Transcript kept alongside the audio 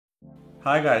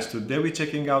Hi guys, today we're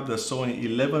checking out the Sony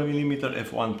 11mm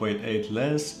F1.8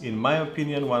 lens, in my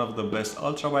opinion one of the best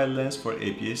ultra-wide lens for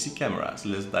APS-C cameras.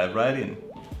 Let's dive right in.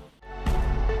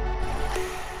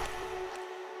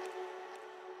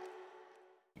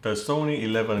 The Sony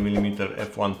 11mm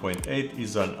F1.8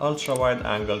 is an ultra-wide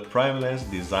angle prime lens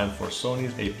designed for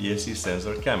Sony's APS-C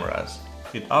sensor cameras.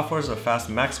 It offers a fast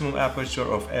maximum aperture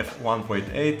of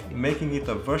f1.8, making it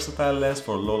a versatile lens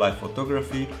for low-light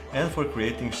photography and for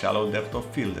creating shallow depth of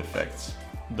field effects.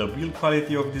 The build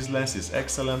quality of this lens is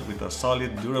excellent, with a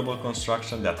solid, durable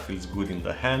construction that feels good in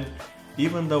the hand,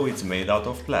 even though it's made out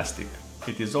of plastic.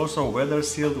 It is also weather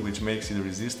sealed, which makes it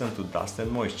resistant to dust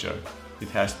and moisture. It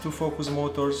has two focus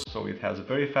motors, so it has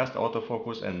very fast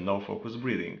autofocus and no focus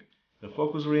breathing. The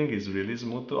focus ring is really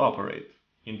smooth to operate.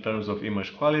 In terms of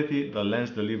image quality, the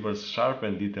lens delivers sharp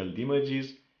and detailed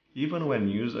images, even when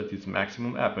used at its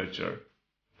maximum aperture.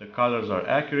 The colors are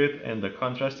accurate and the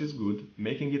contrast is good,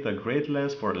 making it a great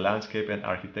lens for landscape and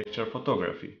architecture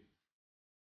photography.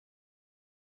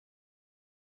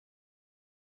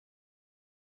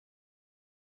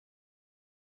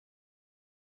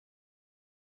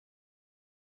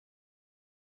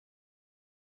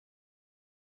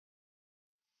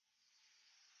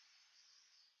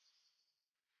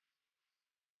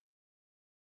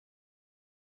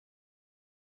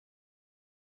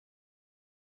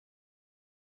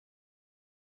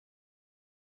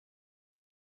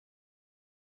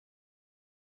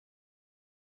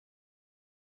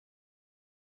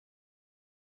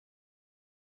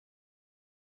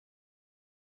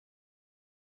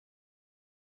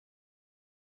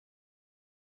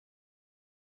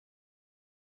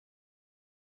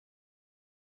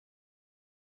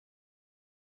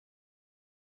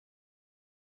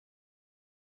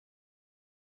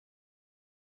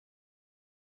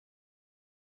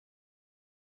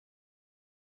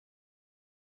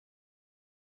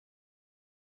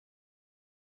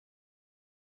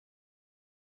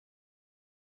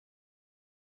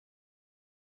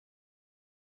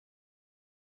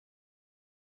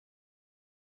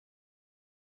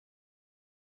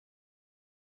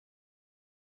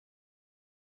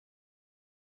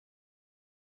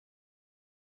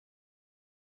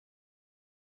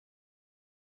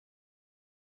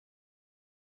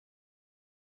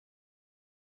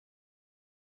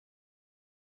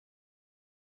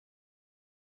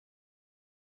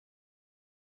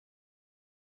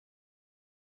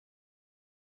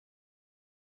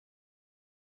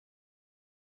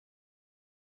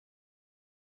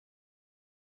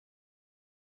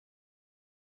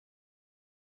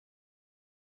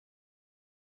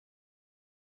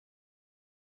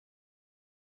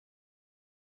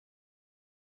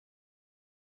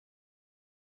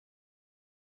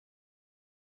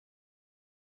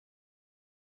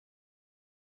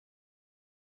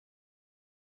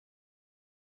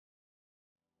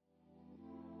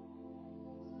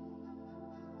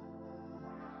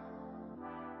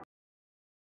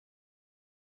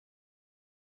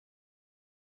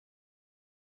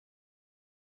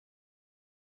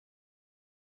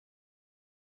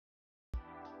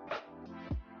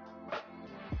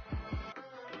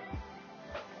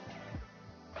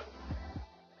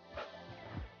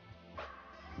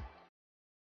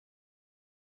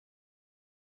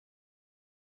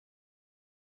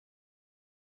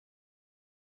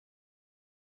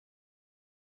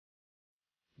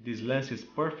 This lens is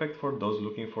perfect for those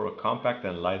looking for a compact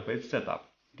and lightweight setup.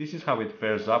 This is how it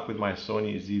pairs up with my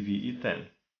Sony ZV-E10.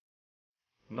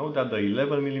 Note that the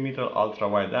 11mm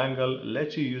ultra-wide angle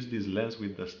lets you use this lens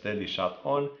with the steady shot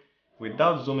on,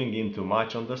 without zooming in too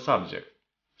much on the subject.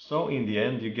 So in the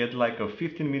end you get like a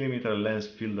 15mm lens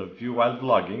field of view while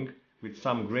vlogging, with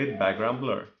some great background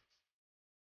blur.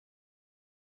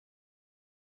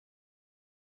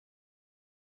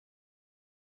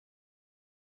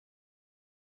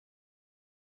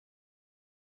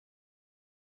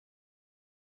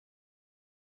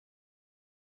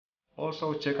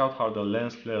 Also check out how the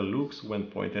lens flare looks when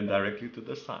pointed directly to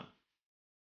the sun.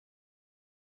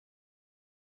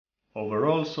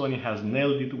 Overall, Sony has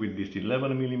nailed it with this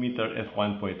 11mm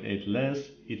f1.8 lens.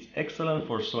 It's excellent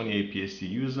for Sony APS-C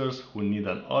users who need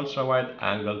an ultra-wide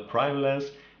angle prime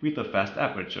lens with a fast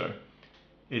aperture.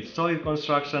 Its solid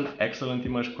construction, excellent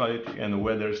image quality and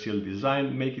weather-sealed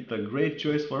design make it a great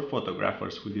choice for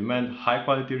photographers who demand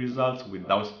high-quality results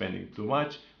without spending too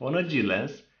much on a G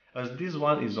lens, as this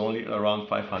one is only around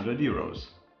 500 euros.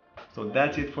 So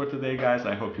that's it for today guys,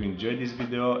 I hope you enjoyed this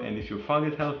video, and if you found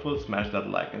it helpful, smash that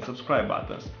like and subscribe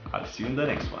buttons. I'll see you in the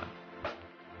next one.